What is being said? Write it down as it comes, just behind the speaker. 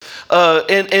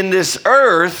in this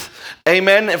earth,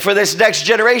 amen, for this next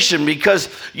generation. Because,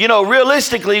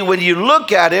 realistically, when you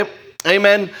look at it,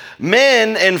 amen,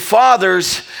 men and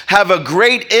fathers have a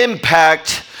great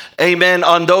impact, amen,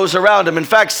 on those around them. In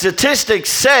fact, statistics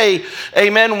say,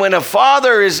 amen, when a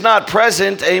father is not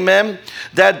present, amen,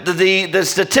 that the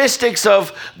statistics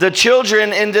of the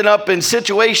children ending up in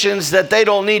situations that they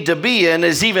don't need to be in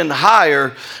is even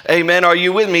higher, amen, are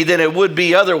you with me, than it would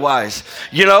be otherwise.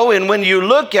 And when you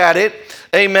look at it,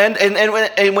 amen,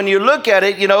 and when you look at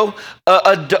it,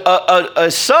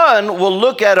 a son will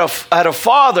look at a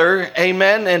father,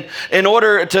 amen, and in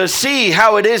order to see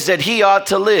how it is that he ought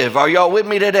to live. Are y'all with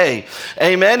me today?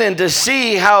 Amen. And to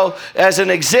see how, as an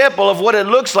example of what it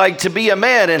looks like to be a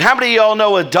man. And how many of y'all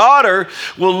know a daughter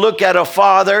will look at a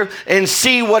father and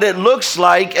see what it looks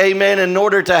like, amen, in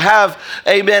order to have,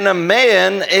 amen, a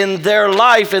man in their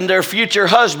life and their future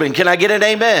husband. Can I get an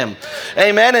amen?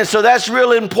 Amen. And so that's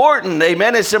real important,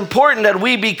 amen. It's important that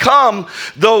we become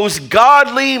those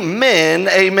godly men,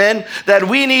 amen, that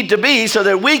we need to be so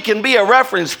that we can be a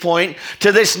reference point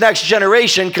to this next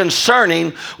generation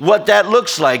concerning what that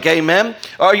looks like, amen.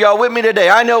 Are y'all with me today?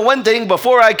 I know one thing,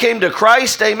 before I came to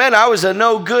Christ, amen, I was a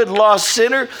no good lost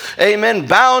sinner, amen,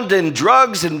 bound in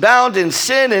drugs and bound in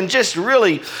sin and just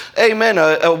really, amen,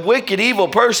 a wicked, evil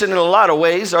person in a lot of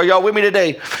ways. Are y'all with me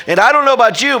today? And I don't know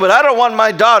about you, but I don't want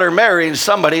my daughter marrying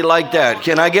somebody like that.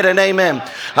 Can I get an amen?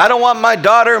 I don't want my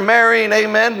daughter marrying,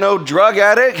 amen, no drug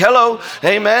addict, hello,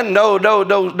 amen,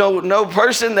 no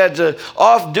person that's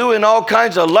off doing all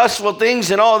kinds of lustful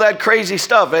things and all that crazy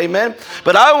stuff, amen.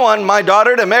 But I want my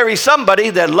daughter to marry somebody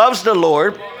that loves the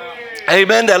Lord,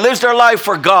 amen, that lives their life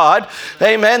for God,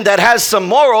 amen, that has some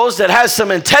morals, that has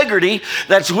some integrity,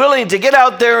 that's willing to get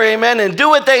out there, amen, and do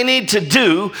what they need to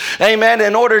do, amen,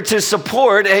 in order to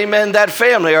support, amen, that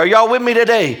family. Are y'all with me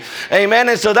today? Amen.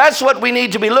 And so that's what we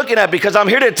need to be looking at, because I'm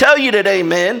here to tell you today,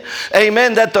 men,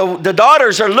 amen, that the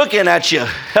daughters are looking at you,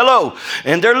 hello,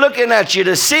 and they're looking at you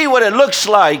to see what it looks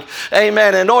like,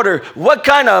 amen, in order, what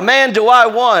kind of man do I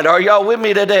want? Are y'all with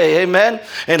me today? Amen.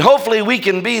 And hopefully we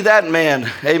can be that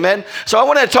man, amen. So I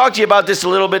want to talk to you about this a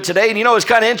little bit today. And it's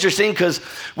kind of interesting because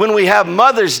when we have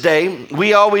Mother's Day,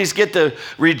 we always get to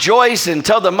rejoice and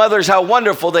tell the mothers how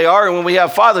wonderful they are. And when we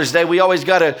have Father's Day, we always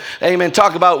got to, amen,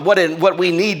 talk about what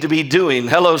we need to be doing.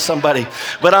 Hello, somebody.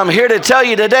 But I'm here to tell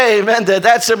you today, amen,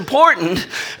 that's important,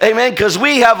 amen, because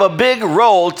we have a big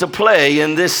role to play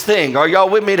in this thing. Are y'all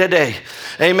with me today?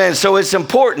 Amen. So it's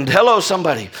important. Hello,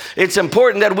 somebody. It's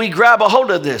important that we grab a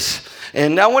hold of this.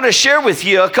 And I want to share with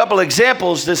you a couple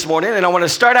examples this morning, and I want to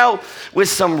start out with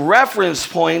some reference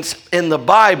points in the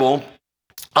Bible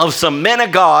of some men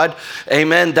of God,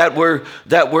 amen, that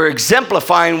were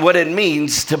exemplifying what it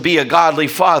means to be a godly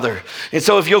father. And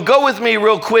so if you'll go with me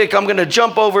real quick, I'm going to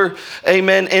jump over,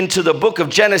 amen, into the book of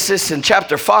Genesis in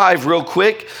chapter 5 real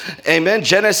quick. Amen.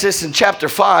 Genesis in chapter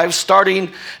 5, starting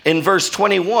in verse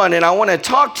 21. And I want to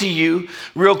talk to you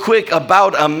real quick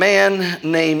about a man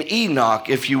named Enoch,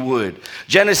 if you would.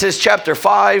 Genesis chapter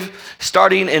 5,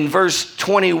 starting in verse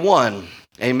 21.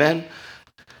 Amen.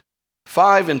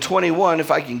 5 and 21,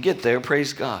 if I can get there,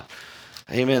 praise God.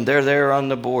 Amen. They're there on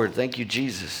the board. Thank you,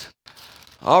 Jesus.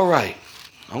 All right.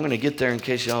 I'm going to get there in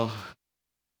case y'all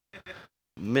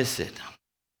miss it.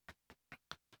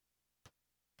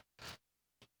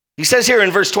 He says here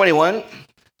in verse 21,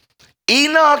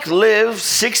 Enoch lived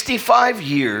 65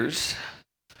 years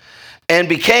and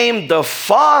became the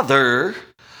father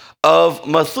of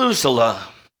Methuselah.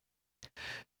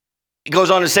 He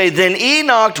goes on to say, then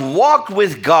Enoch walked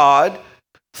with God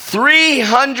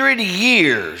 300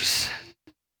 years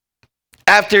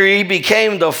after he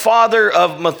became the father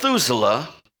of Methuselah,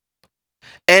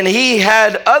 and he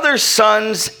had other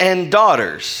sons and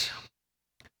daughters.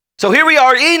 So here we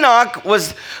are. Enoch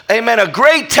was, amen, a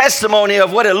great testimony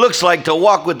of what it looks like to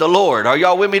walk with the Lord. Are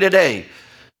y'all with me today?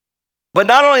 But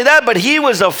not only that, but he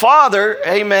was a father,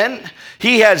 amen.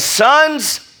 He had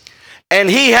sons and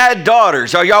he had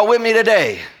daughters. Are y'all with me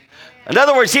today? In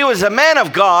other words, he was a man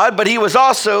of God, but he was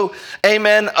also,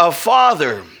 amen, a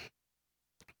father.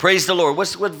 Praise the Lord.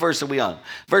 What verse are we on?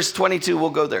 Verse 22,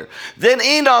 we'll go there. Then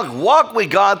Enoch walked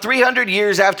with God 300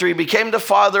 years after he became the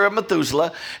father of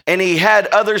Methuselah, and he had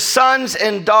other sons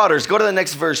and daughters. Go to the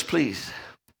next verse, please.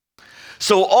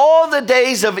 So all the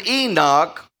days of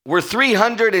Enoch were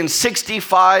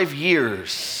 365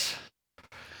 years.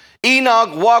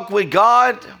 Enoch walked with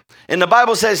God, and the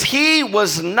Bible says he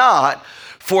was not,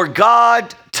 for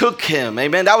God took him.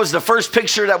 Amen. That was the first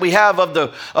picture that we have of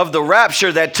the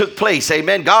rapture that took place.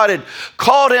 Amen. God had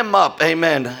called him up.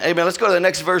 Amen. Amen. Let's go to the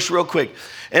next verse real quick.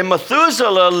 And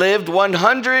Methuselah lived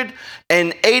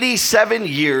 187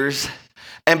 years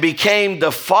and became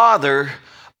the father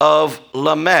of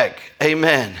Lamech.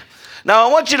 Amen. Now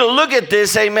I want you to look at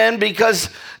this, amen,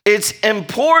 because it's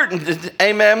important,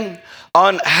 amen,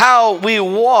 on how we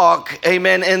walk,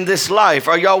 amen, in this life.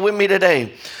 Are y'all with me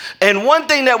today? And one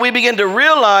thing that we begin to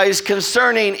realize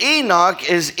concerning Enoch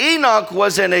is Enoch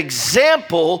was an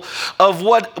example of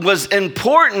what was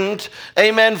important,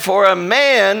 amen, for a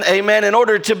man, amen, in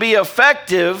order to be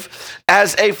effective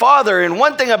as a father. And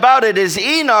one thing about it is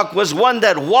Enoch was one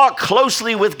that walked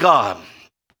closely with God.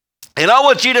 And I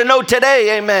want you to know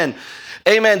today, amen,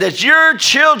 amen, that your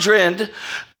children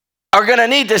are going to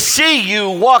need to see you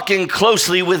walking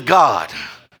closely with God.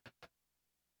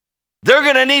 They're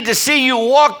going to need to see you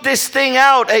walk this thing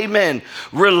out, amen,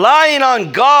 relying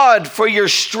on God for your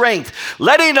strength,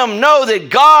 letting them know that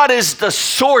God is the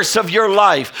source of your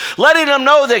life, letting them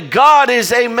know that God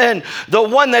is, amen, the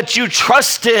one that you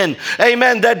trust in,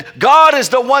 amen, that God is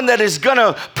the one that is going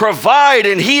to provide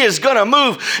and he is going to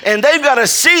move, and they've got to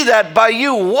see that by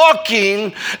you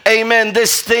walking, amen,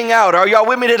 this thing out. Are y'all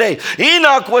with me today?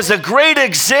 Enoch was a great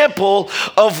example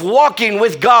of walking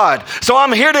with God. So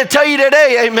I'm here to tell you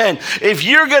today, amen, if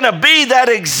you're going to be that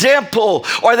example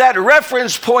or that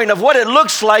reference point of what it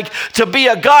looks like to be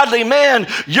a godly man,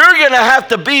 you're going to have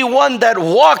to be one that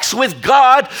walks with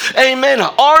God, amen,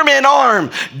 arm in arm,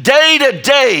 day to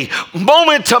day,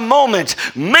 moment to moment,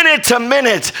 minute to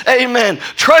minute, amen,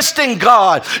 trusting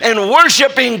God and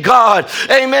worshiping God,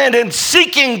 amen, and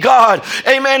seeking God,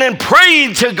 amen, and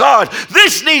praying to God.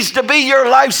 This needs to be your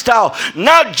lifestyle,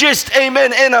 not just,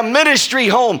 amen, in a ministry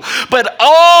home, but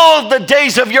all the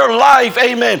days of your life.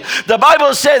 Amen. The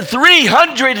Bible said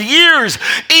 300 years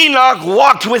Enoch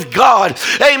walked with God.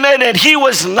 Amen. And he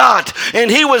was not.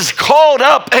 And he was called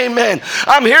up. Amen.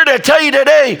 I'm here to tell you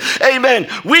today. Amen.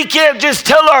 We can't just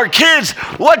tell our kids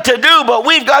what to do, but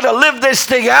we've got to live this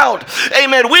thing out.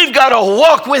 Amen. We've got to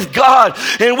walk with God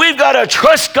and we've got to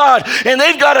trust God. And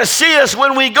they've got to see us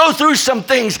when we go through some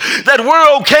things that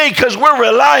we're okay because we're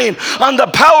relying on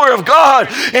the power of God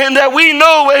and that we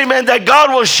know, amen, that God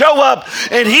will show up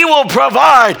and he will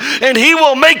provide and he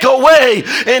will make a way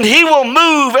and he will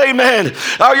move. Amen.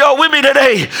 Are y'all with me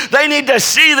today? They need to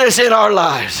see this in our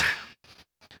lives.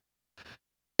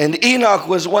 And Enoch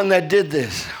was one that did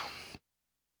this.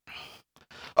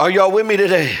 Are y'all with me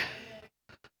today?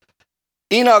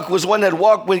 Enoch was one that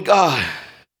walked with God.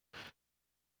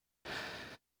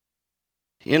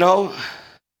 You know,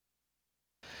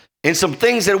 and some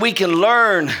things that we can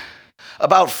learn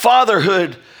about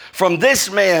fatherhood from this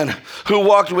man who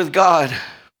walked with God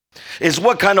is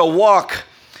what kind of walk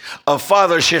a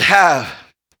father should have.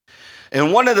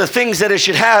 And one of the things that it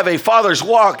should have, a father's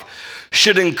walk,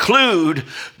 should include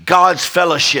God's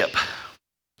fellowship.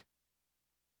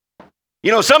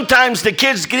 You know, sometimes the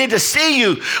kids need to see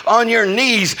you on your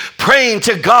knees praying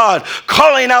to God,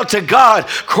 calling out to God,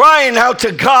 crying out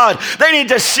to God. They need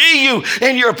to see you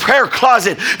in your prayer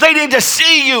closet. They need to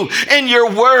see you in your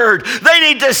word. They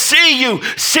need to see you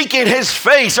seeking his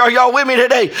face. Are y'all with me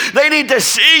today? They need to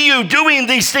see you doing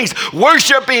these things,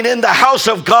 worshiping in the house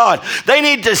of God. They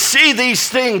need to see these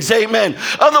things, amen.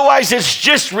 Otherwise, it's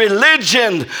just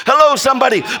religion. Hello,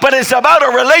 somebody. But it's about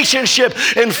a relationship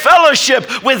and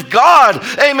fellowship with God.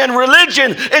 Amen.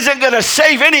 Religion isn't going to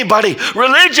save anybody.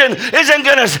 Religion isn't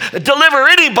going to deliver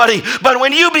anybody. But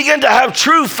when you begin to have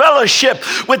true fellowship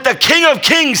with the King of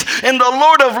Kings and the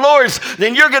Lord of Lords,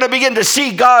 then you're going to begin to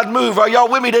see God move. Are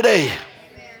y'all with me today?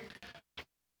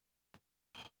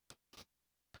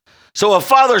 So a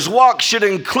father's walk should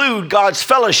include God's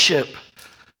fellowship.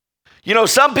 You know,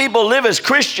 some people live as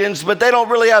Christians, but they don't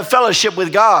really have fellowship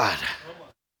with God.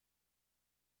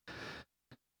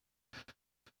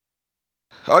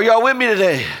 Are y'all with me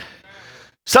today?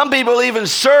 Some people even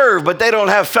serve, but they don't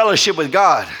have fellowship with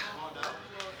God.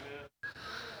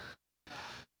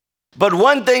 But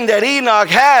one thing that Enoch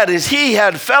had is he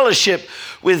had fellowship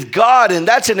with God, and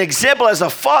that's an example as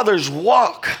a father's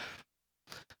walk.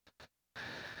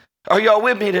 Are y'all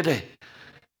with me today?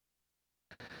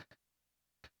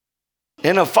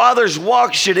 And a father's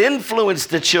walk should influence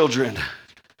the children.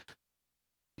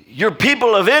 You're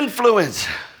people of influence.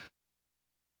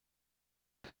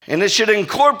 And it should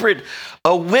incorporate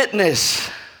a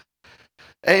witness.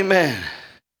 Amen.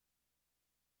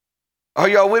 Are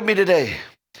y'all with me today?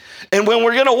 And when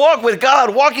we're going to walk with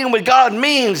God, walking with God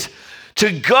means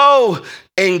to go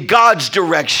in God's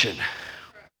direction.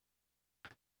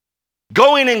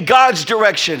 Going in God's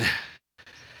direction.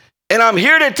 And I'm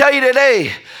here to tell you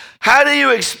today, how do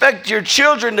you expect your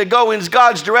children to go in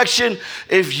God's direction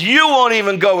if you won't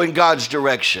even go in God's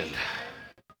direction?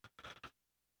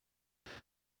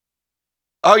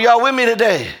 Are y'all with me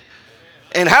today?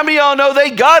 And how many of y'all know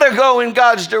they gotta go in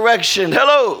God's direction?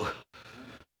 Hello.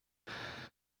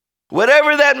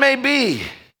 Whatever that may be.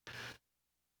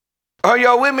 Are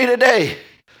y'all with me today?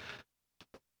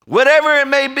 Whatever it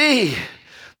may be,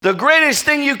 the greatest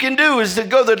thing you can do is to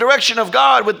go the direction of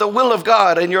God with the will of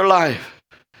God in your life.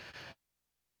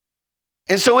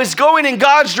 And so it's going in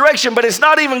God's direction, but it's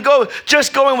not even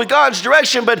just going with God's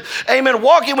direction, but amen,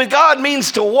 walking with God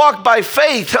means to walk by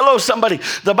faith. Hello, somebody.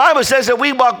 The Bible says that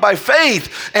we walk by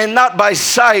faith and not by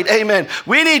sight. Amen.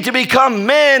 We need to become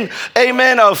men,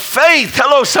 amen, of faith.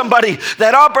 Hello, somebody,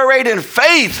 that operate in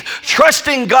faith,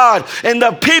 trusting God. And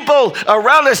the people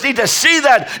around us need to see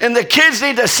that, and the kids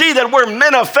need to see that we're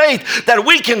men of faith, that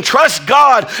we can trust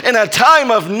God in a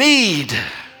time of need.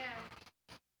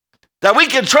 That we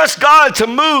can trust God to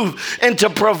move and to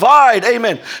provide.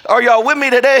 Amen. Are y'all with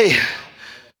me today?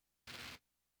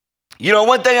 You know,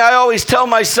 one thing I always tell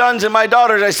my sons and my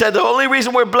daughters, I said, the only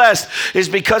reason we're blessed is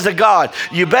because of God.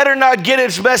 You better not get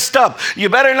it messed up. You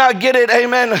better not get it,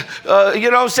 amen,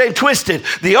 twisted.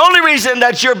 The only reason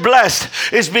that you're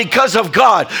blessed is because of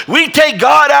God. We take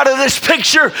God out of this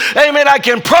picture, amen, I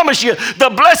can promise you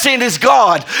the blessing is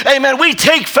God. Amen. We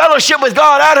take fellowship with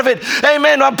God out of it.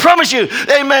 Amen. I promise you,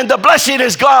 amen, the blessing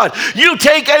is God. You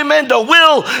take, amen, the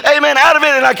will, amen, out of it,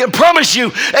 and I can promise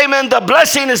you, amen, the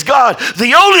blessing is God.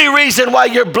 The only reason why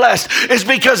you're blessed is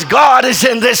because God is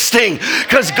in this thing,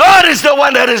 because God is the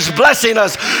one that is blessing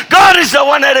us. God is the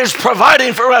one that is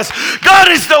providing for us.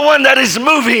 God is the one that is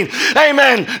moving.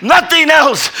 Amen. Nothing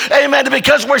else. Amen.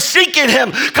 Because we're seeking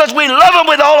him, because we love him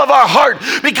with all of our heart,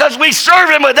 because we serve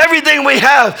him with everything we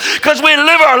have, because we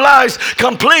live our lives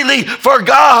completely for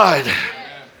God.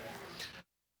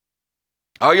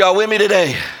 Are y'all with me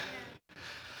today?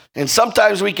 And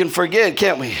sometimes we can forget,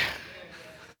 can't we?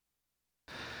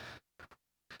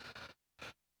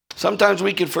 Sometimes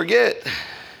we can forget.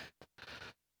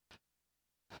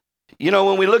 You know,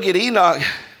 when we look at Enoch,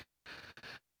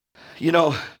 you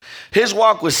know, his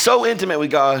walk was so intimate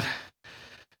with God.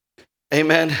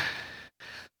 Amen.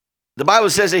 The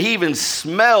Bible says that he even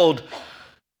smelled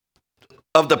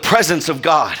of the presence of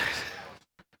God.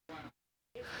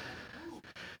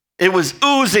 It was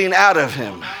oozing out of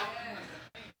him.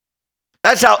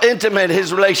 That's how intimate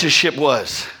his relationship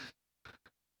was.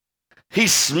 He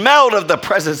smelled of the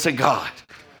presence of God.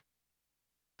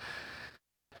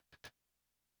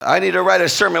 I need to write a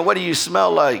sermon. What do you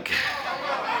smell like?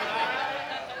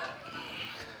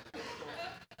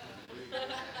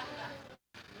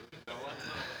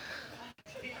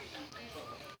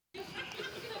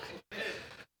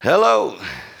 Hello.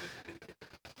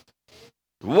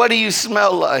 What do you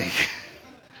smell like?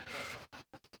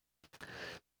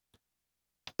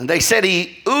 And they said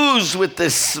he oozed with the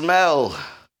smell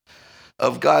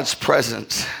of God's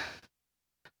presence.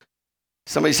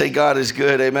 Somebody say God is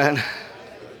good, amen.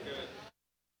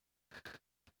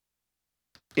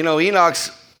 You know,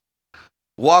 Enoch's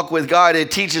walk with God,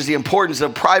 it teaches the importance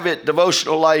of private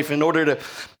devotional life in order to,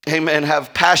 amen,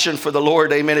 have passion for the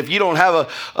Lord, amen. If you don't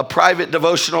have a private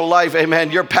devotional life,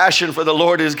 amen, your passion for the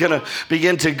Lord is going to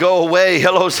begin to go away.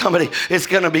 Hello, somebody. It's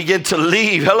going to begin to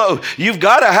leave. Hello. You've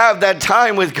got to have that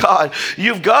time with God.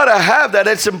 You've got to have that.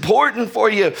 It's important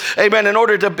for you, amen, in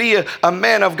order to be a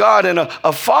man of God and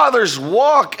a father's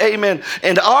walk, amen.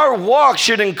 And our walk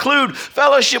should include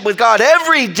fellowship with God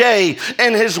every day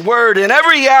in his word and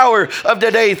every hour of the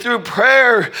day through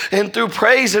prayer and through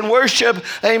praise and worship,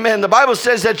 amen. The Bible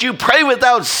says that you pray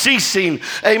without ceasing.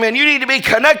 Amen. You need to be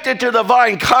connected to the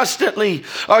vine constantly.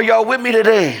 Are y'all with me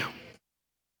today?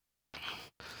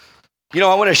 You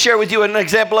know, I want to share with you an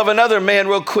example of another man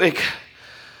real quick.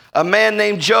 A man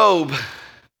named Job.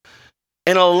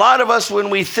 And a lot of us, when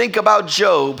we think about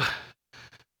Job,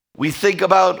 we think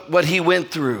about what he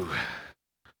went through.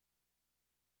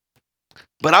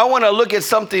 But I want to look at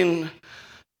something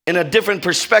in a different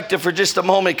perspective for just a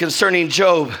moment concerning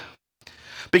Job.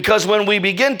 Because when we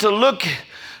begin to look,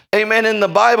 amen, in the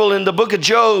Bible, in the book of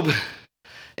Job,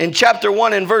 in chapter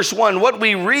 1 and verse 1, what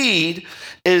we read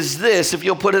is this, if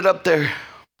you'll put it up there.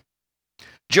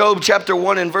 Job chapter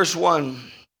 1 and verse 1.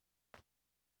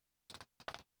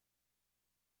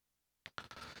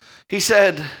 He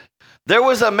said, there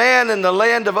was a man in the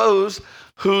land of Uz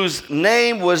whose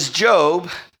name was Job,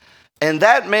 and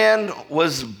that man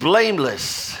was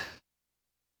blameless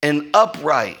and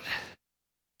upright,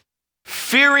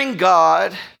 fearing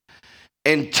God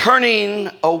and turning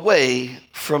away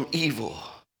from evil.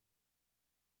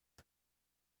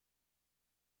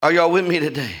 Are y'all with me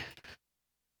today?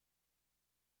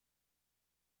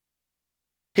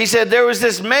 He said there was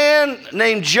this man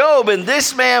named Job, and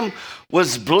this man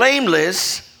was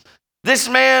blameless. This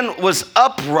man was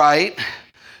upright.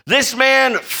 This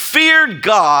man feared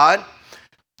God,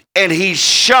 and he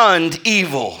shunned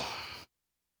evil.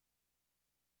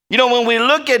 You know, when we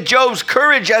look at Job's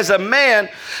courage as a man,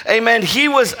 amen, he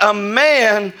was a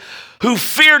man who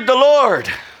feared the Lord.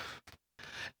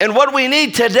 And what we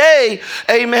need today,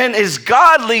 amen, is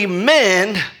godly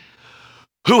men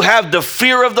who have the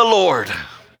fear of the Lord,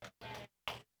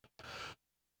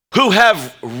 who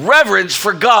have reverence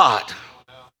for God,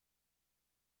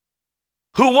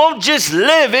 who won't just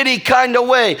live any kind of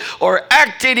way or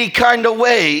act any kind of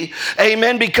way,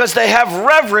 amen, because they have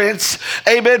reverence,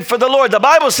 amen, for the Lord. The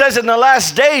Bible says in the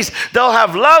last days, they'll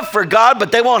have love for God,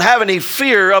 but they won't have any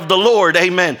fear of the Lord,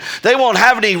 amen. They won't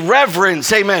have any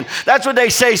reverence, amen. That's what they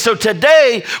say. So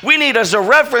today, we need as a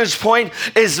reference point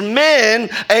is men,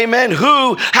 amen,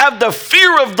 who have the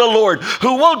fear of the Lord,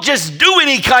 who won't just do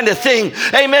any kind of thing,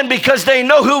 amen, because they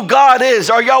know who God is.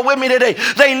 Are y'all with me today?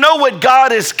 They know what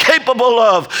God is capable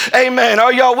of. Amen.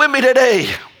 Are y'all with me today?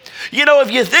 You know,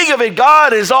 if you think of it,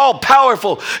 God is all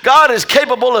powerful. God is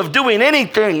capable of doing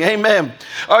anything. Amen.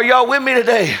 Are y'all with me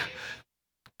today?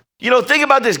 You know, think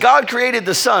about this. God created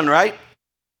the sun, right?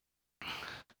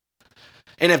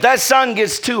 And if that sun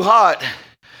gets too hot,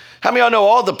 how many of y'all know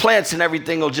all the plants and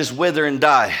everything will just wither and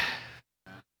die?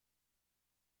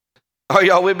 Are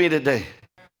y'all with me today?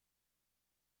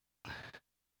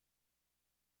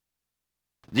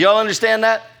 Do y'all understand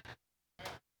that?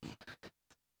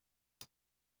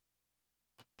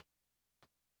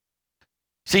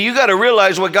 See, you got to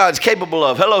realize what God's capable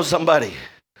of. Hello, somebody.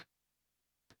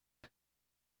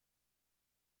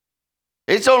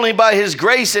 It's only by his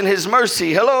grace and his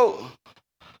mercy. Hello.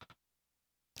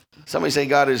 Somebody say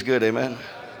God is good, amen.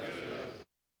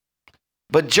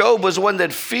 But Job was one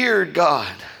that feared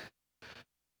God.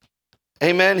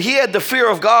 Amen. He had the fear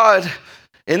of God,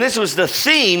 and this was the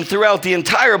theme throughout the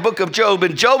entire book of Job.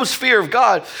 And Job's fear of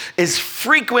God is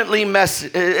frequently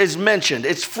mentioned.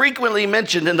 It's frequently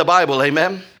mentioned in the Bible,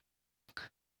 amen.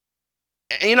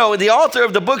 You know, the author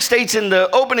of the book states in the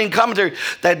opening commentary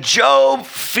that Job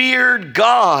feared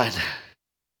God.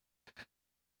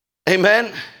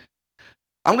 Amen.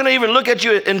 I'm going to even look at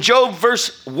you in Job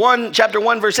chapter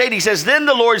 1, verse 8. He says, "Then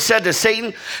the Lord said to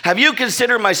Satan, have you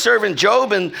considered my servant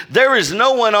Job? And there is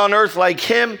no one on earth like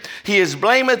him. He is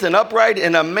blameless and upright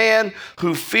and a man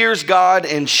who fears God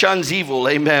and shuns evil."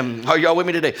 Amen. Are y'all with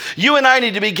me today? You and I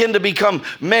need to begin to become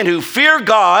men who fear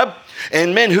God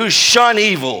and men who shun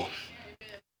evil.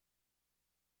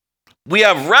 We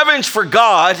have reverence for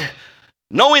God,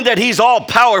 knowing that he's all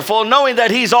powerful, knowing that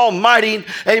he's almighty.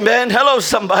 Amen. Hello,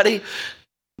 somebody.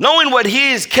 Knowing what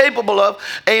he is capable of.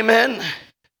 Amen.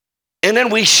 And then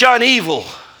we shun evil.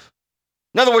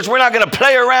 In other words, we're not going to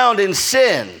play around in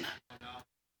sin.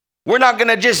 We're not going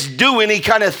to just do any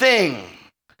kind of thing.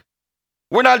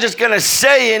 We're not just going to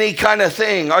say any kind of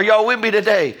thing. Are y'all with me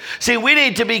today? See, we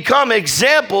need to become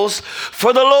examples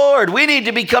for the Lord. We need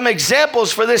to become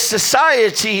examples for this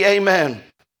society. Amen.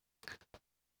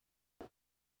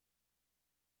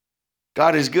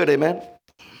 God is good. Amen.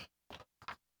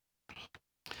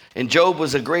 And Job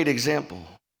was a great example.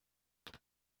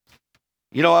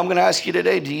 You know, I'm going to ask you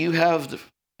today, do you have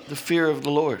the fear of the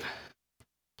Lord?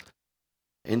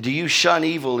 And do you shun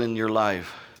evil in your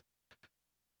life?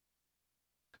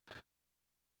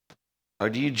 Or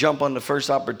do you jump on the first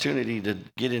opportunity to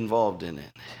get involved in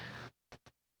it?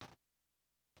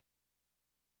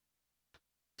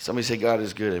 Somebody say God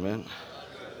is good, amen?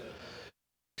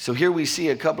 So here we see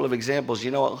a couple of examples.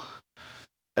 You know,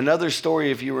 another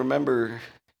story, if you remember,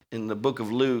 in the book of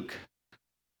Luke,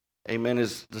 amen,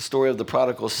 is the story of the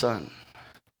prodigal son.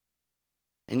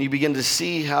 And you begin to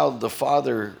see how the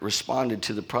father responded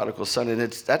to the prodigal son. And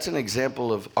that's an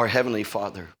example of our Heavenly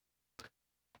Father.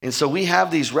 And so we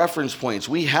have these reference points.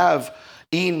 We have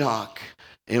Enoch,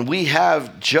 and we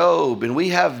have Job, and we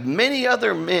have many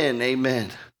other men,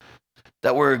 amen,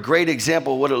 that were a great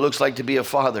example of what it looks like to be a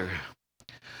father.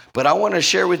 But I want to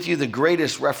share with you the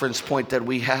greatest reference point that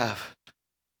we have.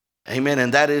 Amen.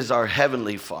 And that is our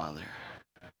Heavenly Father.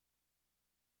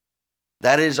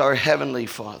 That is our Heavenly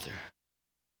Father.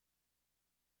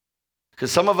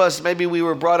 Because some of us, maybe we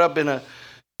were brought up in a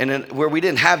where we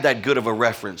didn't have that good of a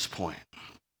reference point.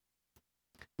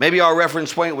 Maybe our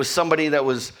reference point was somebody that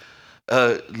was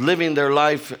living their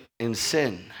life in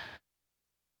sin.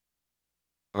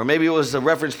 Or maybe it was the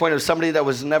reference point of somebody that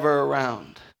was never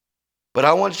around. But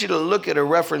I want you to look at a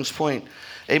reference point,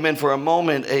 amen, for a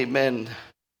moment, amen,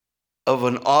 of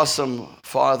an awesome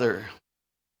father,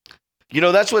 You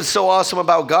know, that's what's so awesome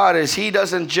about God is he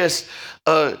doesn't just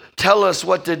tell us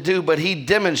what to do, but he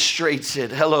demonstrates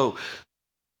it. Hello.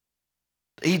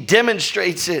 He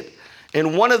demonstrates it.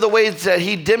 And one of the ways that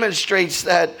he demonstrates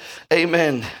that,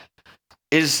 amen,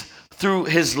 is through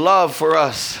his love for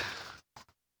us.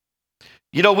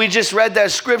 You know, we just read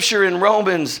that scripture in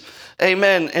Romans,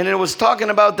 amen, and it was talking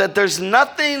about that there's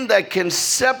nothing that can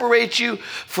separate you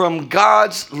from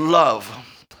God's love.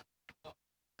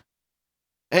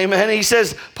 Amen. He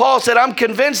says, Paul said, I'm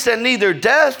convinced that neither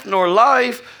death nor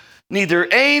life,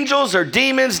 neither angels or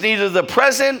demons, neither the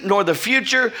present nor the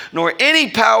future, nor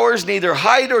any powers, neither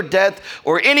height or depth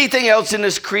or anything else in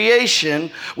this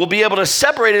creation will be able to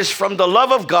separate us from the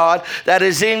love of God that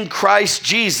is in Christ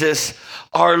Jesus,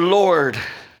 our Lord.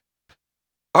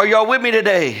 Are y'all with me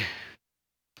today?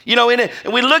 You know, and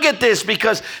we look at this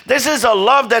because this is a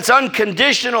love that's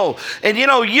unconditional. And, you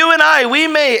know, you and I, we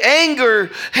may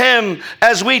anger him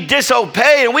as we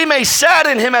disobey, and we may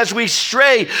sadden him as we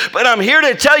stray. But I'm here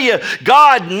to tell you,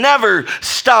 God never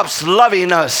stops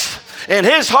loving us. And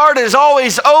his heart is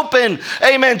always open,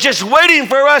 amen, just waiting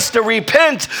for us to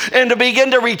repent and to begin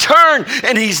to return.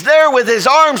 And he's there with his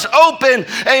arms open,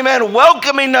 amen,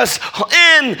 welcoming us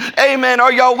in, amen.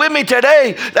 Are y'all with me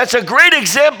today? That's a great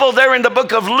example there in the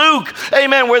book of Luke,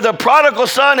 amen, where the prodigal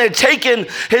son had taken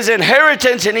his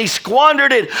inheritance and he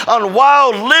squandered it on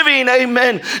wild living,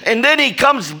 amen. And then he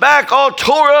comes back all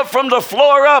tore up from the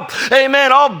floor up,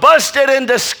 amen, all busted and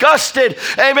disgusted,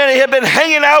 amen. He had been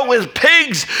hanging out with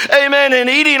pigs, amen, and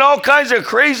eating all kinds of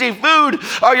crazy food.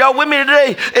 Are y'all with me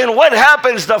today? And what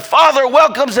happens? The father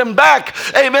welcomes him back.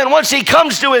 Amen. Once he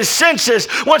comes to his senses,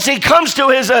 once he comes to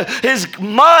his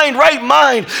mind, right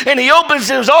mind, and he opens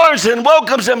his arms and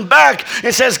welcomes him back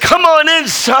and says, come on in,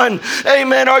 son.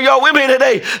 Amen. Are y'all with me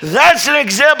today? That's an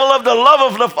example of the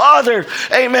love of the Father.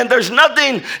 Amen. There's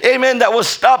nothing, amen, that will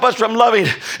stop us from loving.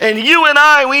 And you and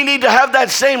I, we need to have that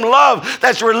same love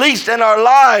that's released in our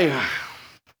life.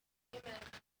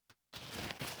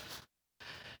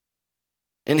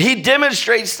 And he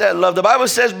demonstrates that love. The Bible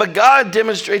says, but God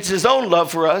demonstrates his own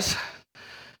love for us.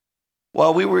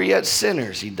 While we were yet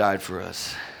sinners, he died for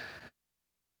us.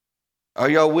 Are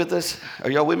y'all with us? Are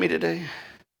y'all with me today?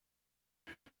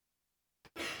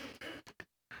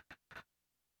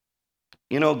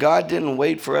 You know, God didn't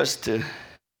wait for us to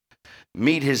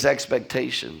meet his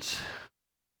expectations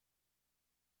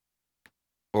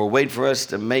or wait for us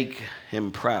to make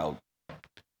him proud.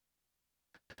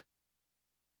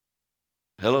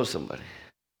 Hello, somebody.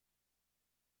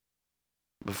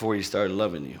 Before he started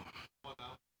loving you.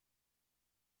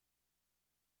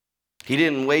 He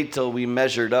didn't wait till we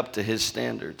measured up to his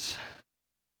standards.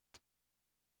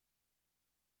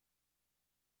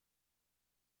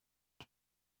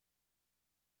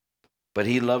 But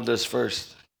he loved us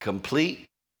first, complete,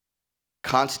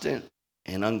 constant,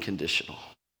 and unconditional.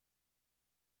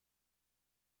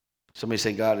 Somebody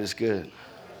say, God is good.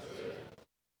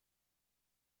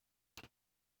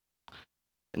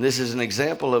 And this is an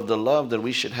example of the love that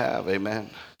we should have, amen.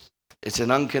 It's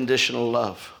an unconditional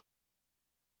love.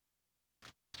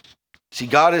 See,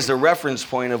 God is the reference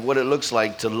point of what it looks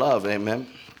like to love, amen.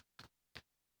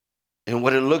 And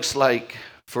what it looks like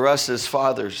for us as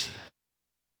fathers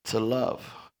to love.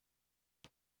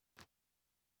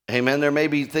 Amen. There may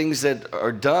be things that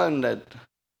are done that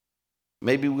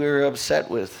maybe we're upset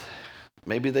with.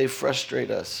 Maybe they frustrate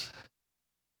us.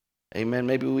 Amen.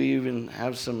 Maybe we even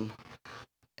have some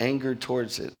anger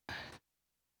towards it.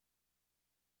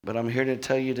 But I'm here to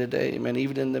tell you today, amen,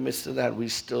 even in the midst of that, we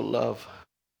still love.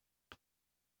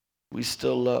 We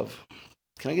still love.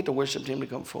 Can I get the worship team to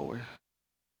come forward?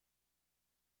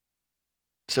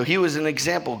 So he was an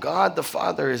example. God the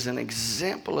Father is an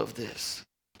example of this.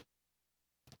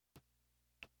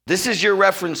 This is your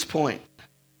reference point.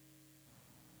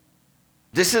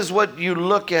 This is what you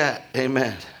look at,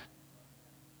 amen.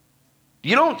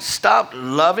 You don't stop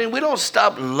loving. We don't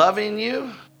stop loving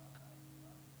you.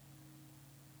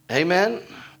 Amen.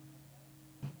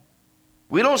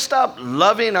 We don't stop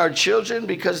loving our children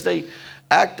because they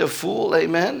act a fool.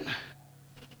 Amen.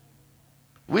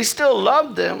 We still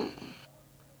love them.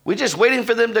 We're just waiting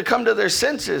for them to come to their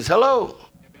senses. Hello.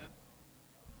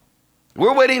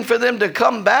 We're waiting for them to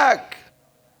come back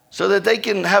so that they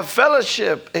can have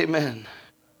fellowship. Amen.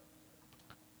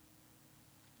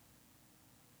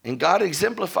 And God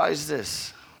exemplifies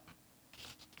this.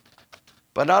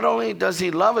 But not only does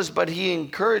he love us, but he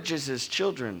encourages his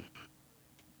children.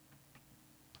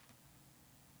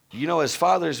 You know, as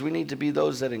fathers, we need to be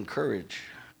those that encourage.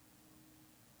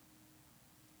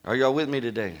 Are y'all with me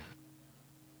today?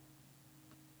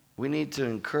 We need to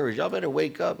encourage. Y'all better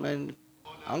wake up, man.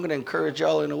 I'm going to encourage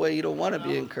y'all in a way you don't want to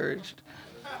be encouraged.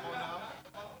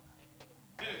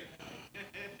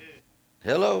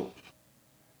 Hello.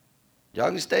 Y'all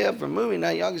can stay up for movie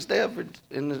night. Y'all can stay up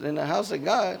in the house of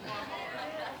God.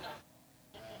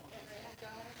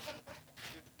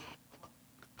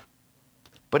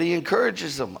 But he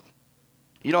encourages them.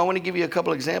 You know, I want to give you a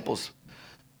couple examples.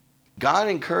 God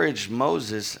encouraged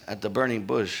Moses at the burning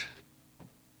bush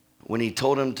when he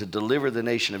told him to deliver the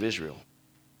nation of Israel.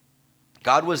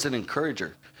 God was an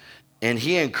encourager. And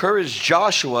he encouraged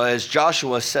Joshua as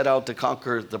Joshua set out to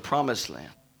conquer the promised land.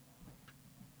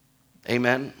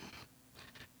 Amen.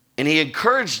 And he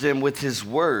encouraged them with his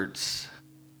words,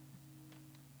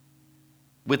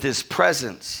 with his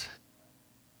presence,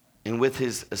 and with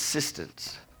his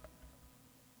assistance.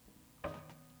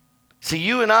 See,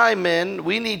 you and I, men,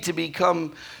 we need to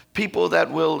become people that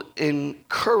will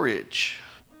encourage.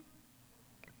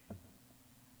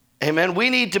 Amen. We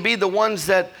need to be the ones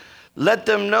that let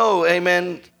them know,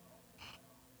 amen,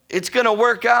 it's going to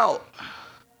work out.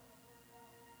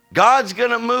 God's going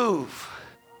to move.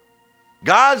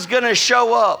 God's going to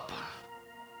show up.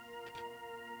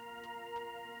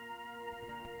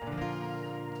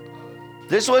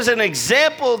 This was an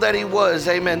example that he was,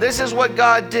 amen. This is what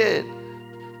God did.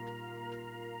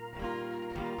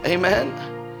 Amen.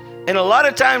 And a lot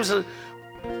of times,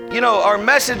 you know, our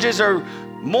messages are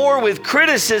more with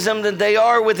criticism than they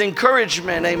are with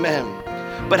encouragement. Amen.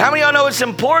 But how many of y'all know it's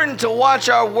important to watch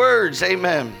our words?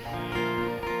 Amen.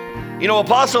 You know,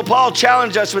 Apostle Paul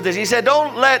challenged us with this. He said,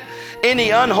 don't let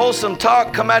any unwholesome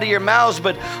talk come out of your mouths,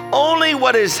 but only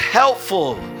what is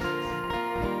helpful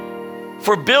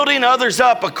for building others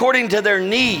up according to their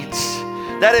needs,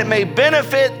 that it may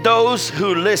benefit those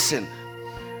who listen.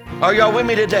 Are y'all with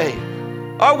me today?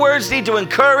 Our words need to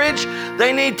encourage.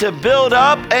 They need to build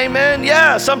up. Amen.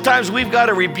 Yeah, sometimes we've got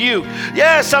to rebuke.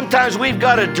 Yeah, sometimes we've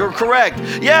got to correct.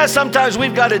 Yeah, sometimes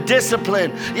we've got to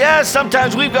discipline. Yeah,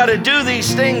 sometimes we've got to do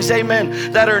these things,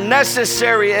 amen, that are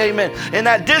necessary, amen. And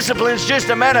that discipline is just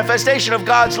a manifestation of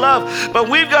God's love. But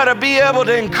we've got to be able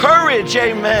to encourage,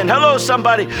 amen. Hello,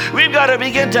 somebody. We've got to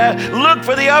begin to look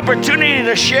for the opportunity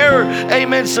to share,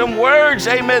 amen, some words,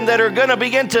 amen, that are going to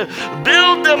begin to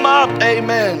build them up,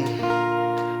 amen,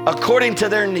 according to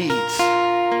their needs.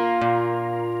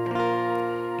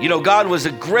 You know, God was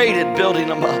great at building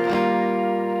them up.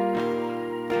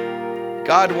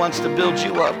 God wants to build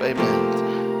you up, amen.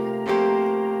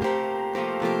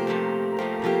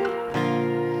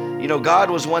 You know, God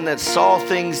was one that saw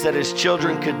things that his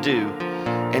children could do,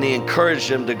 and he encouraged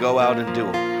them to go out and do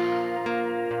them.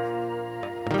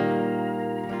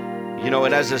 You know,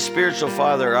 and as a spiritual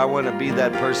father, I want to be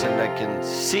that person that can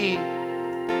see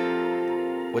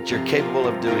what you're capable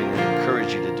of doing and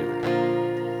encourage you to do it.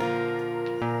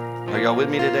 Are y'all with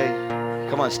me today?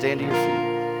 Come on, stand to your feet.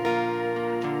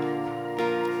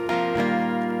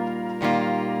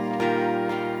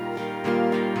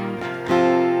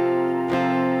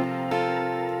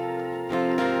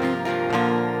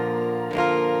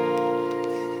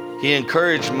 He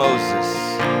encouraged Moses.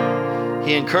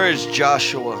 He encouraged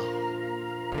Joshua.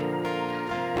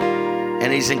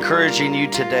 And he's encouraging you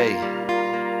today.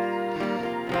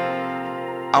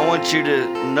 I want you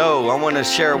to know, I want to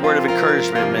share a word of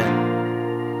encouragement,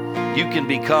 man. You can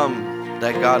become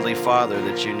that godly father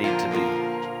that you need to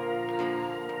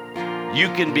be. You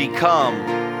can become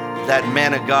that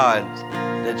man of God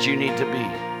that you need to be.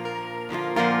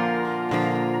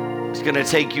 It's going to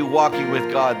take you walking with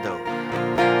God, though.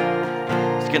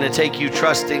 It's going to take you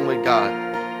trusting with God.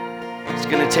 It's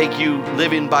going to take you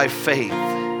living by faith.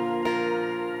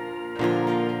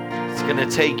 It's going to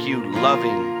take you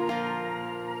loving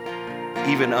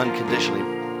even unconditionally.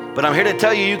 But I'm here to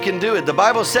tell you, you can do it. The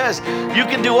Bible says you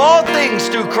can do all things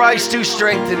through Christ who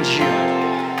strengthens you.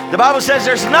 The Bible says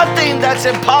there's nothing that's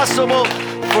impossible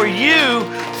for you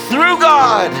through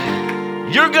God.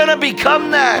 You're going to become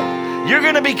that. You're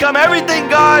going to become everything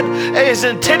God has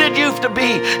intended you to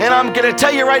be. And I'm going to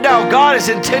tell you right now, God has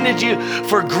intended you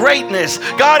for greatness.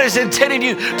 God has intended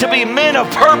you to be men of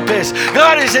purpose.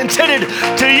 God has intended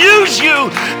to use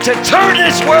you to turn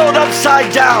this world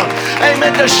upside down.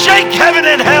 Amen. To shake heaven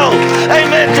and hell.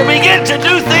 Amen. To begin to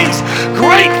do things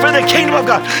great for the kingdom of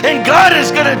God. And God is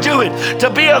going to do it.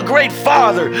 To be a great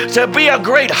father. To be a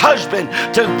great husband.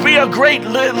 To be a great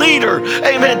leader.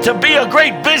 Amen. To be a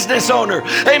great business owner.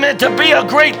 Amen. To be a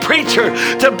great preacher,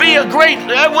 to be a great,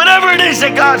 whatever it is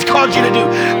that God's called you to do,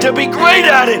 to be great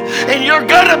at it, and you're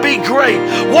gonna be great.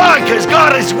 Why? Because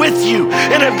God is with you.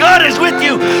 And if God is with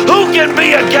you, who can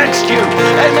be against you?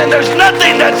 Amen. There's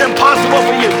nothing that's impossible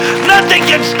for you. Nothing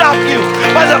can stop you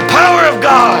by the power of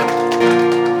God.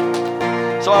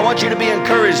 So I want you to be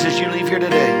encouraged as you leave here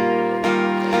today.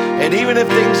 And even if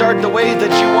things aren't the way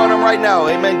that you want them right now,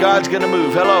 amen, God's going to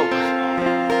move. Hello.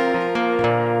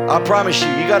 I promise you,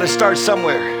 you got to start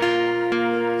somewhere.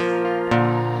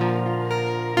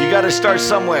 You got to start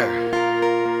somewhere.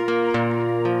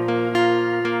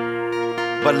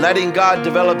 But letting God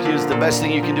develop you is the best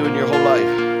thing you can do in your whole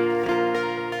life.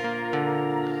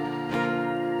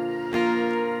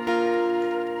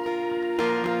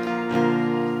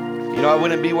 You know, I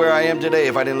wouldn't be where I am today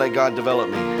if I didn't let God develop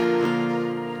me.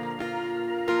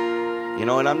 You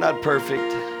know, and I'm not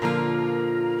perfect.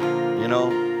 You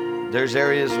know, there's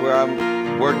areas where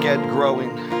I'm work at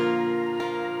growing.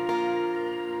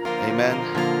 Amen.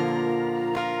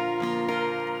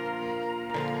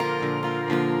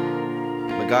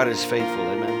 But God is faithful.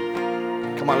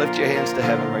 Amen. Come on, lift your hands to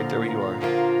heaven right there where you are.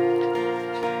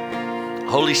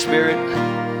 Holy Spirit,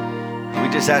 we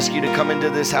just ask you to come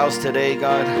into this house today,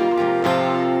 God.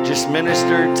 Just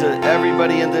minister to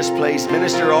everybody in this place.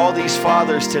 Minister to all these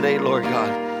fathers today, Lord God.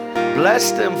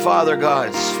 Bless them, Father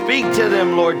God. Speak to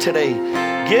them, Lord, today.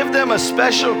 Give them a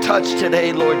special touch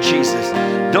today, Lord Jesus.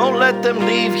 Don't let them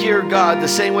leave here, God, the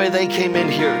same way they came in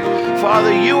here.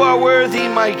 Father, you are worthy,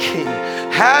 my King.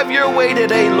 Have your way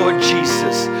today, Lord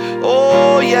Jesus.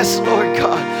 Oh, yes, Lord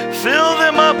God. Fill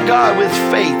them up, God, with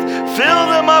faith. Fill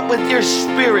them up with your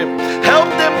spirit. Help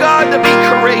them, God, to be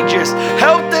courageous.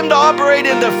 Help them to operate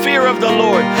in the fear of the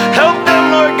Lord. Help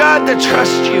them, Lord God, to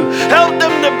trust you. Help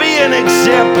them to be an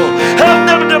example. Help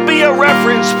them to be a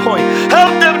reference point.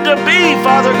 Help them to be,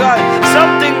 Father God,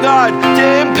 something, God, to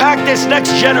impact this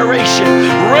next generation.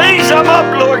 Raise them up,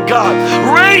 Lord God.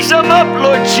 Raise them up,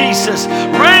 Lord Jesus.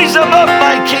 Raise them up,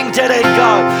 my King, today,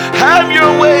 God. Have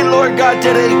your way, Lord God,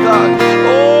 today, God.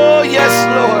 Oh, yes,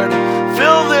 Lord.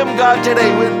 Fill them, God,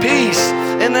 today with peace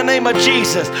in the name of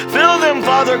Jesus. Fill them,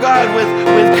 Father God, with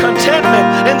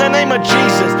contentment in the name of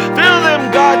Jesus. Fill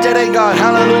them, God, today, God.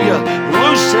 Hallelujah.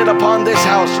 Loose it upon this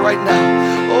house right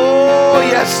now. Oh,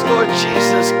 yes, Lord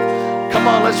Jesus. Come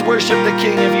on, let's worship the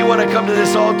King. If you want to come to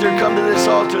this altar, come to this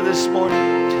altar this morning.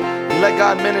 And let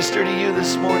God minister to you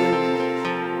this morning.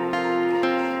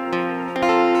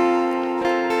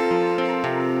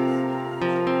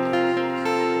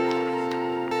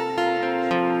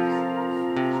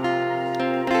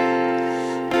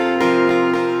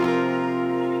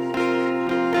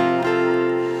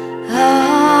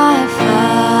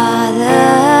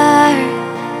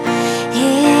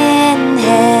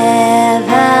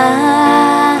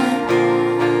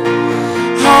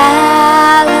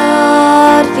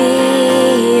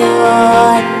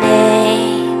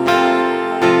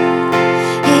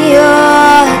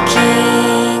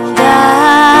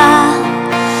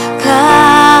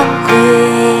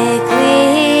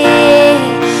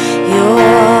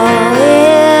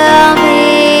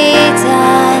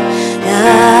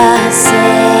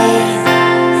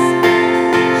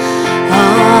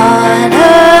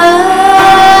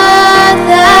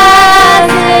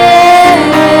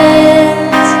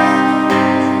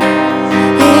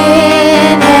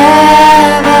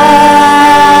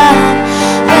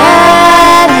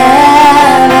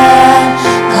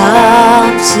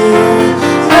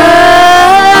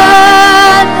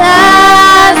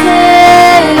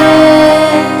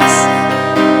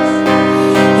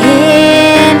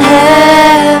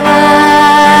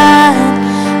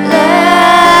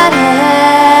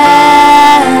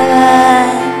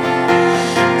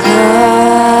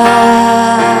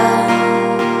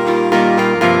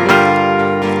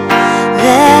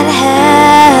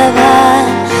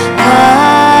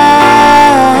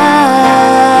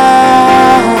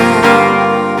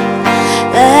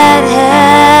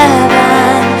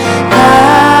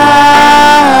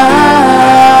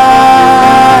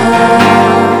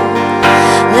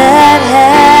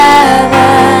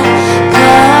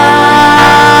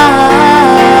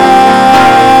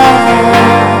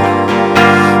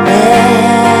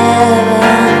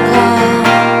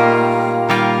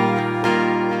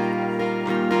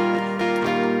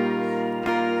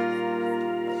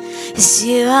 As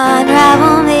you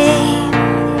unravel me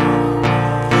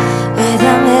with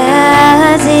a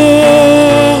melody,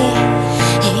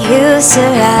 and you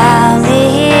surround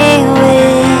me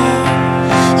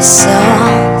with a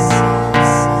song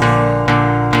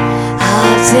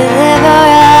of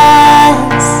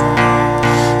deliverance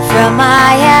from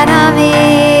my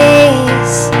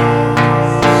enemies,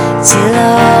 till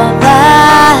all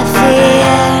my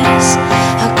fears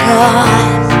are gone.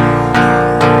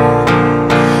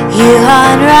 You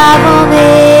unravel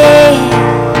me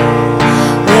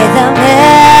with a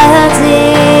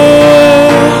melody.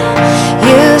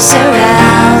 You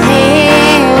surround me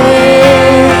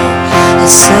with a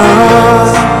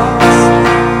song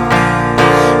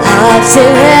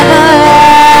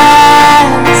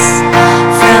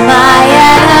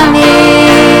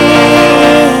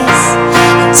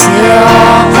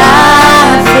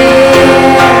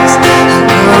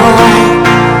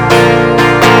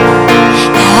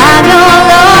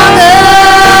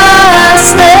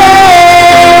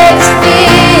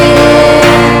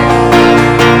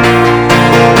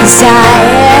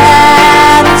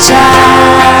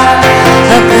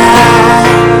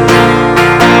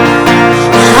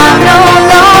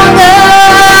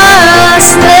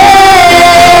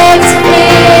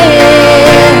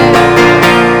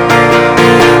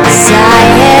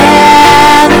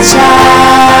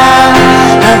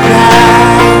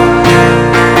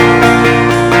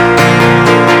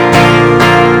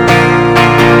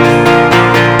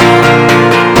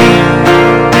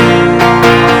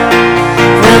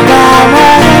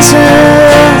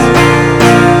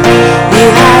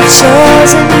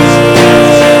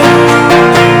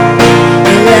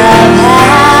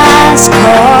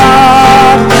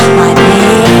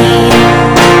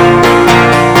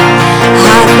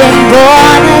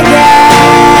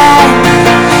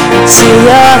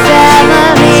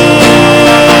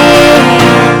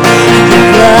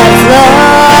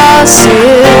flows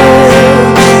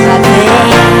through my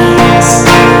veins.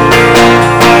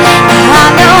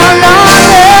 I'm no longer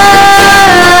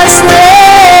a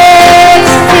slave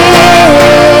to fear,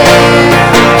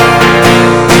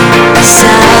 'cause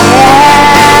I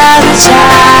am a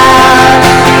child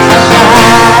of God.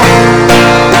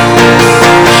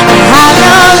 I'm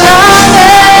no longer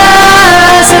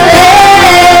a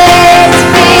slave to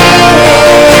fear,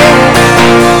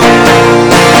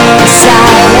 'cause I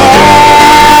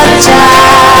am a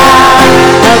child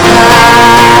of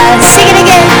God. Sing it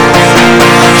again.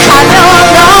 I'm no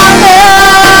longer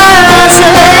a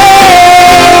slave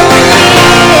to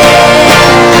fear,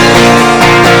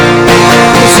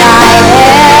 'cause I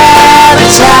am a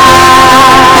child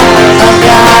of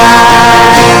God.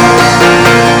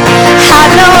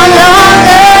 I'm no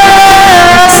longer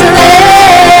a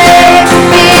slave to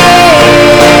fear,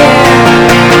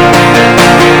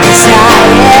 'cause I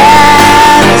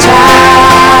am a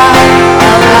child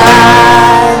of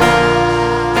God.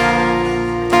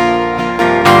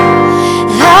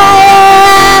 I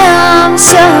am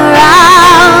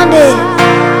surrounded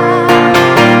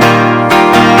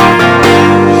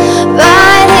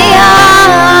by the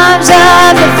arms of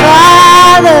the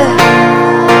Father.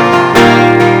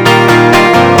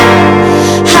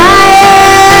 I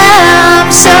am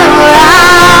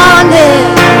surrounded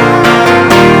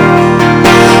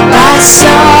by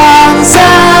songs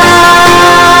of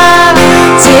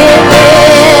deliverance.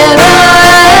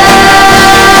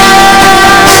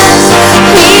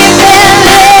 We've been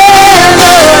liberated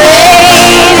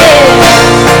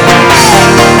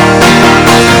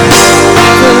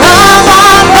from all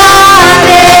our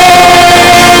bondage.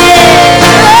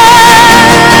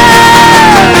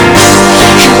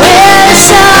 We're the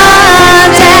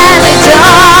sons and the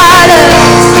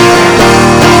daughters.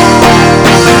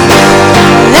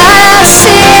 Let us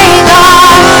sing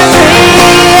our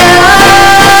freedom.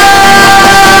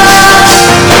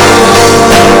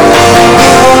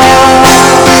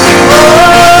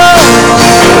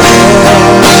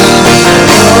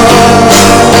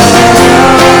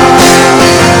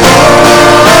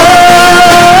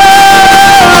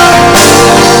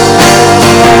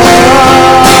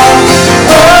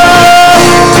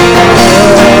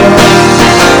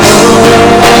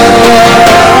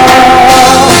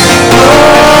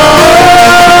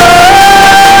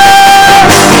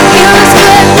 You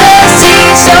split the sea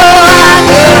so I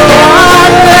could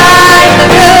walk right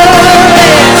through it.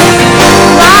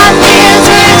 My fears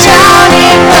were drowned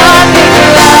in perfect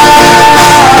love.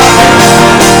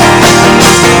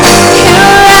 You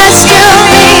rescued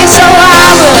me so I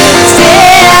would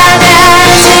stand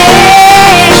and sing.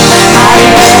 I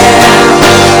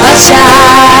am a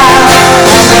child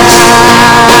of God.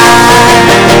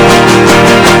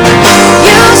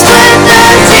 You split the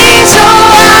sea so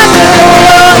I could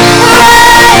walk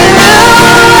right through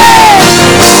it.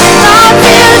 My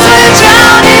fears were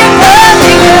drowned in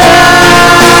perfect love.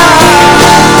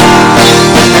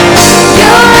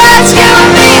 You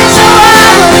rescued me so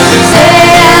I would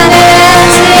stand and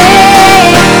sing. I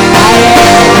am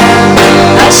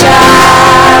a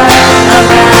child of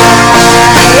God.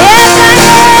 Yes, I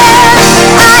am.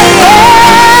 I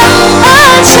am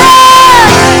a child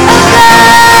of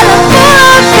God. I'm full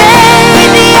of faith.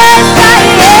 Yes, I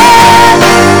am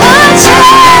a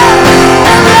child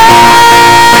of God.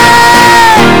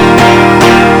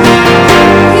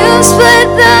 You split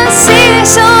the sea so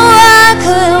I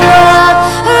could walk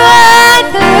right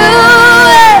through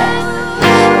it.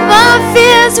 My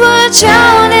fears were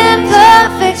drowned in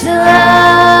perfect love.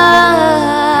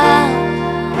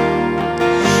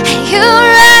 And you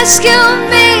rescued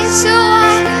me so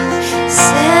I could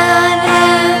stand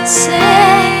and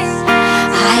sing.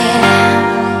 I am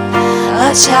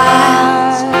a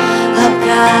child of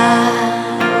God.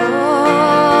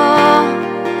 Oh,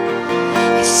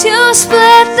 'cause you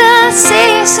split the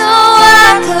sea so I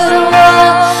could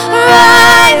walk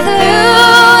right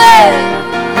through it.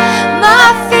 My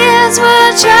fears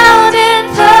were drowned in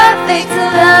perfect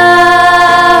love.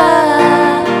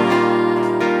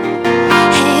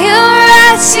 And you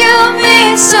rescued me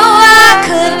so I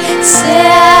could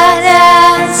stand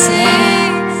and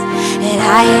sing. And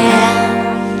I am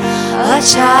a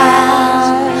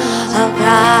child of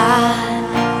God.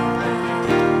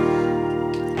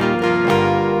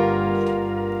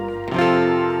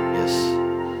 Yes.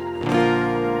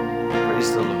 Praise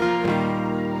the Lord.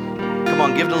 Come on,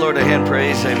 give the Lord a hand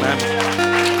praise. Amen.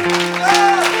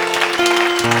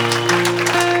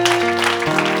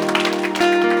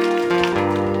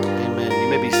 Amen. You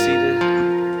may be seated.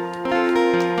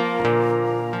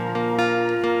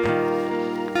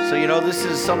 So, this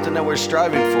is something that we're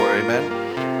striving for. Amen.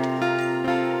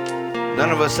 None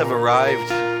of us have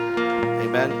arrived.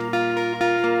 Amen.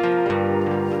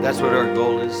 That's what our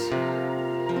goal is.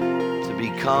 To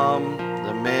become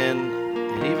the men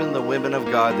and even the women of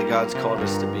God that God's called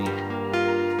us to be.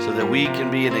 So that we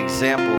can be an example